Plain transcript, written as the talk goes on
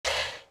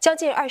将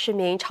近20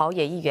名朝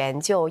野议员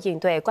就应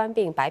对冠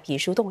病白皮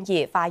书动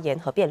议发言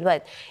和辩论，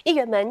议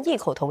员们异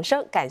口同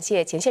声感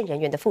谢前线人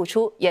员的付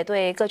出，也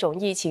对各种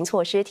疫情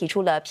措施提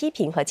出了批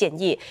评和建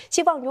议，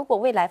希望如果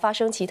未来发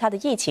生其他的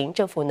疫情，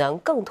政府能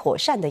更妥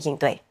善的应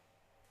对。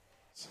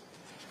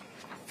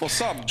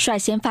 率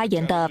先发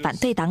言的反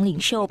对党领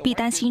袖毕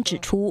丹心指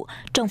出，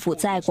政府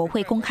在国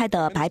会公开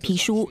的白皮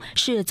书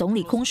是总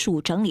理公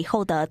署整理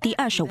后的第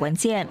2手文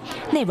件，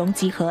内容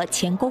集合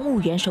前公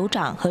务员首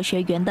长和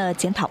学员的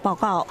检讨报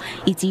告，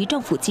以及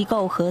政府机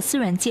构和私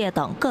人界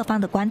等各方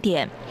的观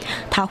点。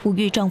他呼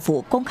吁政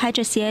府公开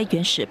这些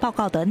原始报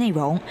告的内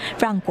容，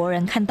让国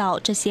人看到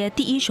这些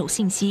第1手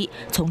信息，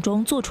从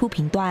中做出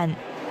评断。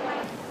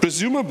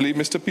 Presumably,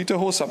 Mr. Peter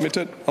Ho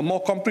submitted a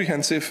more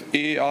comprehensive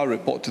AAR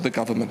report to the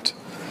government.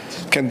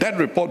 Can that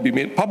report be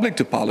made public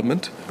to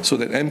Parliament so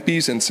that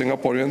MPs and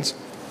Singaporeans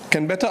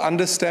can better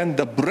understand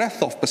the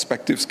breadth of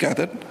perspectives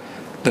gathered,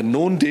 the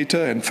known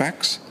data and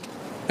facts,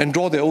 and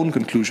draw their own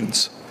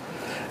conclusions?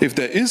 If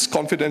there is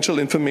confidential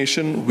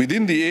information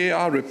within the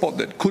AAR report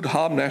that could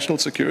harm national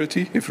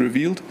security if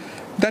revealed,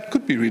 that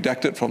could be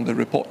redacted from the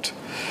report.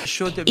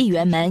 议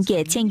员们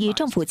也建议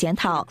政府检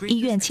讨医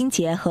院清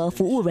洁和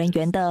服务人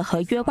员的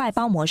合约外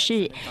包模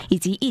式，以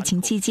及疫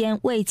情期间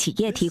为企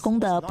业提供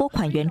的拨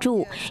款援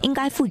助，应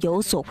该附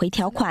有索回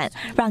条款，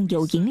让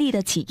有盈利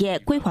的企业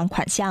归还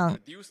款项。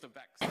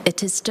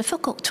 It is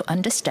difficult to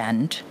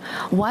understand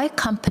why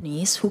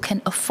companies who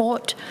can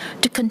afford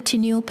to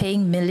continue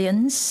paying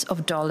millions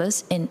of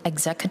dollars in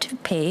executive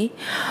pay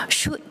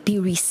should be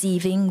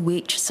receiving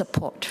wage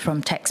support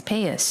from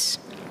taxpayers.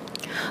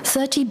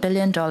 $30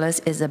 billion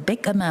is a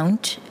big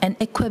amount and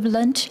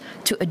equivalent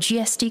to a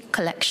GST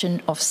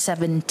collection of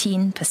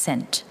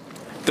 17%.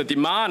 The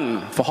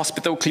demand for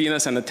hospital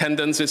cleaners and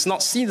attendants is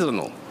not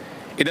seasonal.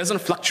 It doesn't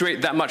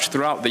fluctuate that much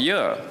throughout the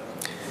year.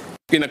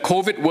 In a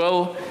COVID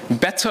world,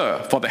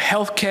 better for the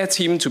healthcare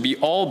team to be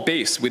all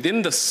based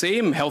within the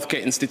same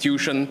healthcare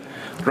institution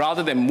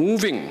rather than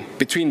moving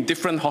between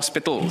different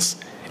hospitals,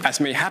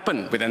 as may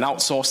happen with an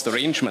outsourced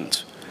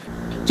arrangement.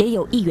 也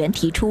有议员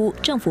提出，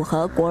政府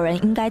和国人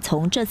应该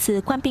从这次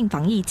冠病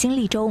防疫经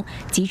历中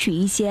汲取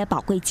一些宝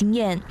贵经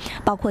验，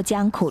包括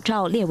将口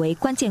罩列为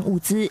关键物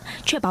资，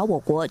确保我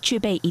国具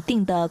备一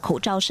定的口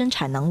罩生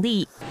产能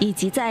力，以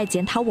及在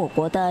检讨我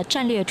国的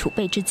战略储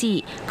备之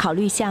际，考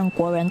虑向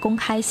国人公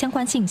开相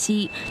关信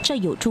息，这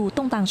有助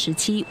动荡时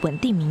期稳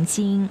定民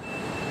心。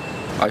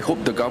 I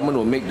hope the government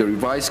will make the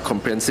revised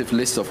comprehensive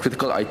list of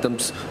critical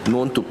items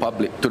known to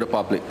the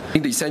public. I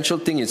think the essential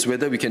thing is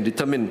whether we can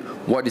determine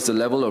what is the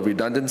level of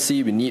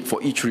redundancy we need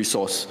for each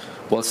resource.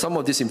 While some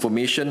of this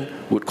information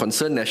would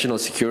concern national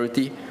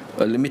security,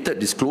 a limited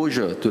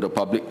disclosure to the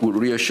public would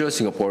reassure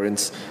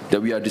Singaporeans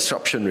that we are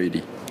disruption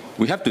ready.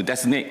 We have to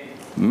designate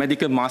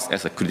medical masks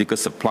as a critical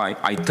supply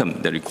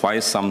item that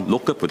requires some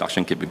local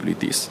production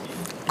capabilities.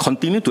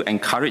 Continue to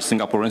encourage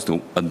Singaporeans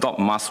to adopt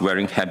mask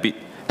wearing habit,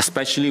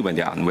 especially when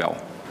they are unwell.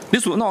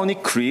 This will not only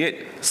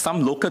create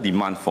some local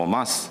demand for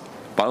masks,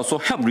 but also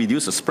help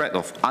reduce the spread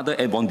of other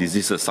airborne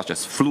diseases such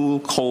as flu,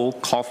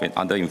 cold, cough, and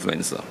other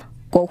influenza.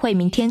 国会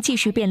明天继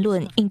续辩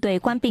论应对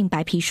冠病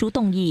白皮书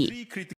动议。